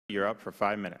you're up for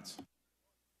 5 minutes.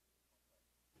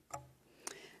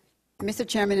 Mr.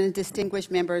 Chairman and distinguished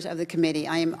members of the committee,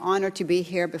 I am honored to be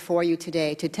here before you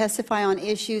today to testify on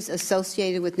issues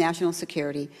associated with national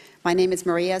security. My name is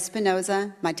Maria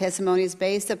Espinoza. My testimony is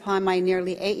based upon my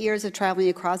nearly 8 years of traveling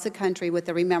across the country with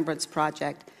the Remembrance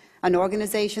Project, an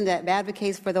organization that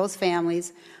advocates for those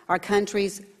families, our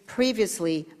country's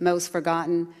previously most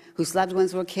forgotten, whose loved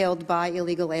ones were killed by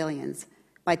illegal aliens.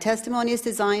 My testimony is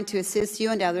designed to assist you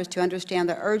and others to understand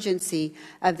the urgency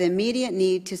of the immediate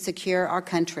need to secure our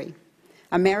country.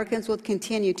 Americans will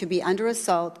continue to be under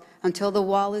assault until the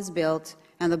wall is built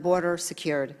and the border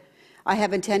secured. I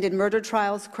have attended murder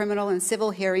trials, criminal and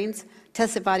civil hearings,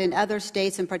 testified in other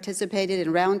states, and participated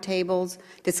in roundtables,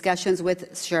 discussions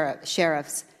with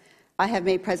sheriffs. I have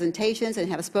made presentations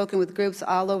and have spoken with groups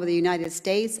all over the United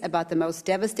States about the most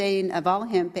devastating of all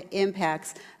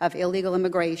impacts of illegal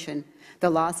immigration, the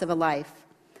loss of a life.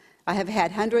 I have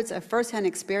had hundreds of first-hand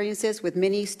experiences with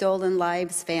many stolen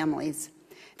lives, families.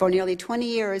 For nearly 20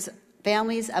 years,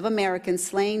 families of Americans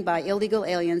slain by illegal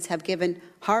aliens have given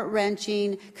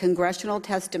heart-wrenching congressional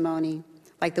testimony,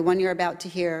 like the one you're about to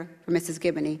hear from Mrs.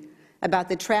 Gibney, about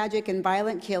the tragic and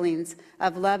violent killings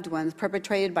of loved ones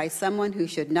perpetrated by someone who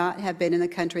should not have been in the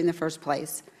country in the first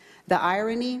place. The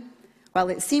irony, while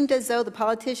it seemed as though the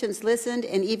politicians listened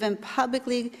and even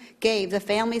publicly gave the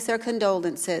families their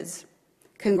condolences,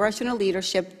 congressional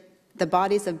leadership, the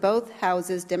bodies of both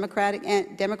houses, Democrat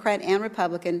and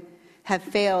Republican, have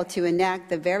failed to enact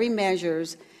the very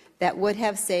measures that would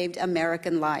have saved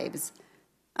American lives.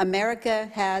 America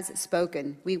has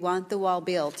spoken. We want the wall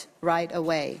built right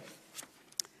away.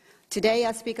 Today,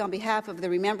 I speak on behalf of the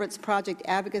Remembrance Project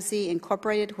Advocacy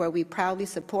Incorporated, where we proudly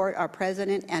support our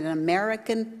President and an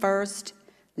American-first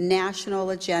national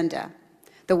agenda.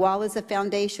 The wall is a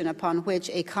foundation upon which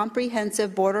a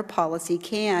comprehensive border policy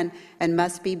can and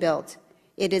must be built.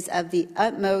 It is of the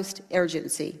utmost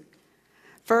urgency.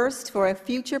 First, for a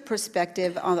future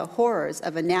perspective on the horrors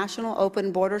of a national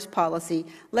open borders policy,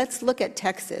 let's look at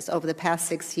Texas over the past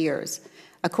 6 years.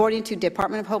 According to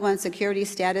Department of Homeland Security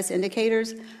status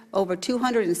indicators, over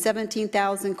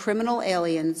 217,000 criminal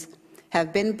aliens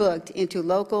have been booked into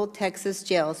local Texas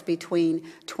jails between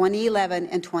 2011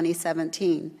 and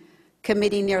 2017.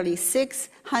 Committing nearly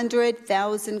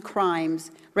 600,000 crimes,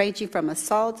 ranging from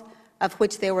assault, of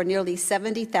which there were nearly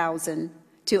 70,000,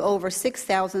 to over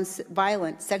 6,000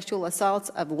 violent sexual assaults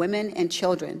of women and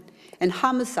children, and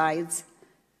homicides,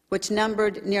 which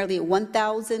numbered nearly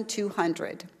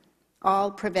 1,200, all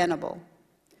preventable.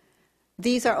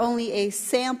 These are only a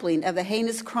sampling of the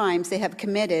heinous crimes they have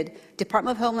committed.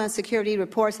 Department of Homeland Security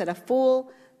reports that a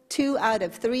full 2 out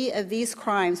of 3 of these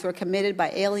crimes were committed by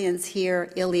aliens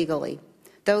here illegally.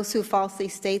 Those who falsely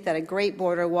state that a great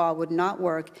border wall would not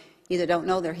work either don't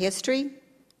know their history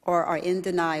or are in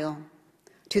denial.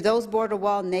 To those border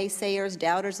wall naysayers,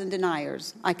 doubters, and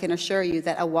deniers, I can assure you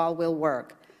that a wall will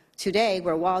work. Today,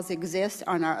 where walls exist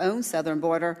on our own southern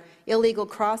border, illegal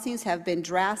crossings have been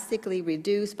drastically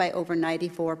reduced by over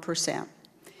 94%.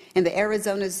 In the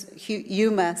Arizona's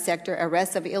Yuma sector,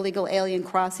 arrests of illegal alien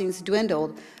crossings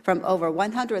dwindled from over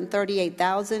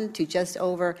 138,000 to just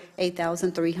over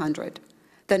 8,300.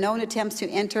 The known attempts to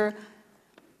enter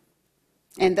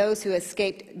and those who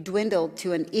escaped dwindled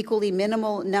to an equally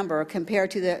minimal number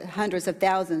compared to the hundreds of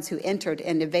thousands who entered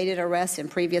and evaded arrest in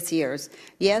previous years.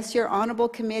 Yes, your honorable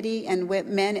committee and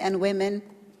men and women,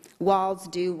 walls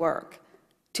do work.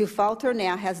 To falter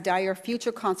now has dire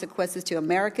future consequences to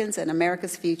Americans and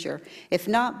America's future. If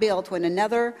not built when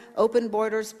another open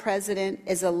borders president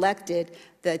is elected,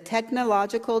 the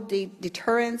technological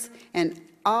deterrence and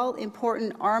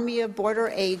all-important army of border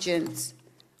agents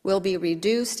will be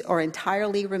reduced or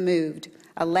entirely removed,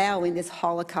 allowing this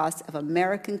Holocaust of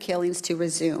American killings to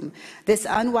resume. This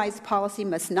unwise policy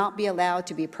must not be allowed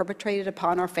to be perpetrated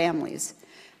upon our families.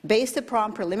 Based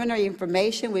upon preliminary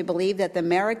information, we believe that the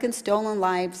American stolen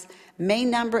lives may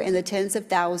number in the tens of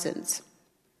thousands.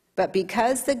 But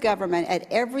because the government at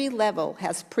every level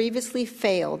has previously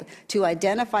failed to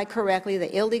identify correctly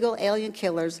the illegal alien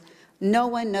killers, no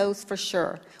one knows for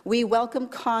sure. We welcome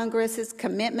Congress's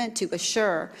commitment to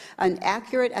assure an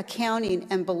accurate accounting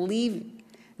and believe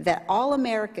that all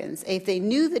Americans, if they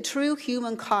knew the true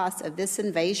human cost of this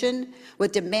invasion,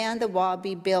 would demand the wall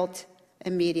be built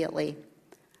immediately.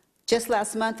 Just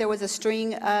last month, there was a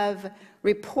string of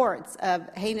reports of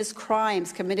heinous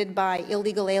crimes committed by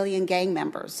illegal alien gang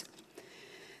members.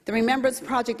 The Remembrance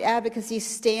Project advocacy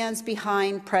stands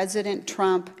behind President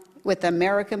Trump with the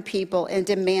American people in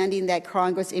demanding that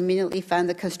Congress immediately fund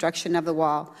the construction of the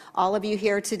wall. All of you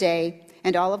here today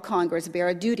and all of Congress bear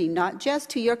a duty not just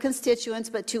to your constituents,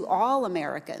 but to all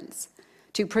Americans,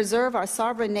 to preserve our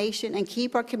sovereign nation and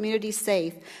keep our communities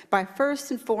safe by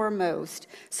first and foremost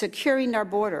securing our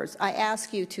borders. I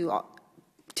ask you to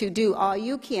do all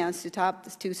you can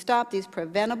to stop these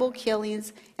preventable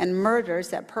killings and murders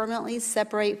that permanently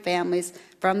separate families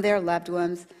from their loved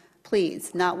ones.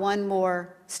 Please, not one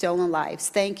more stolen lives.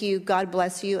 Thank you. God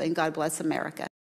bless you, and God bless America.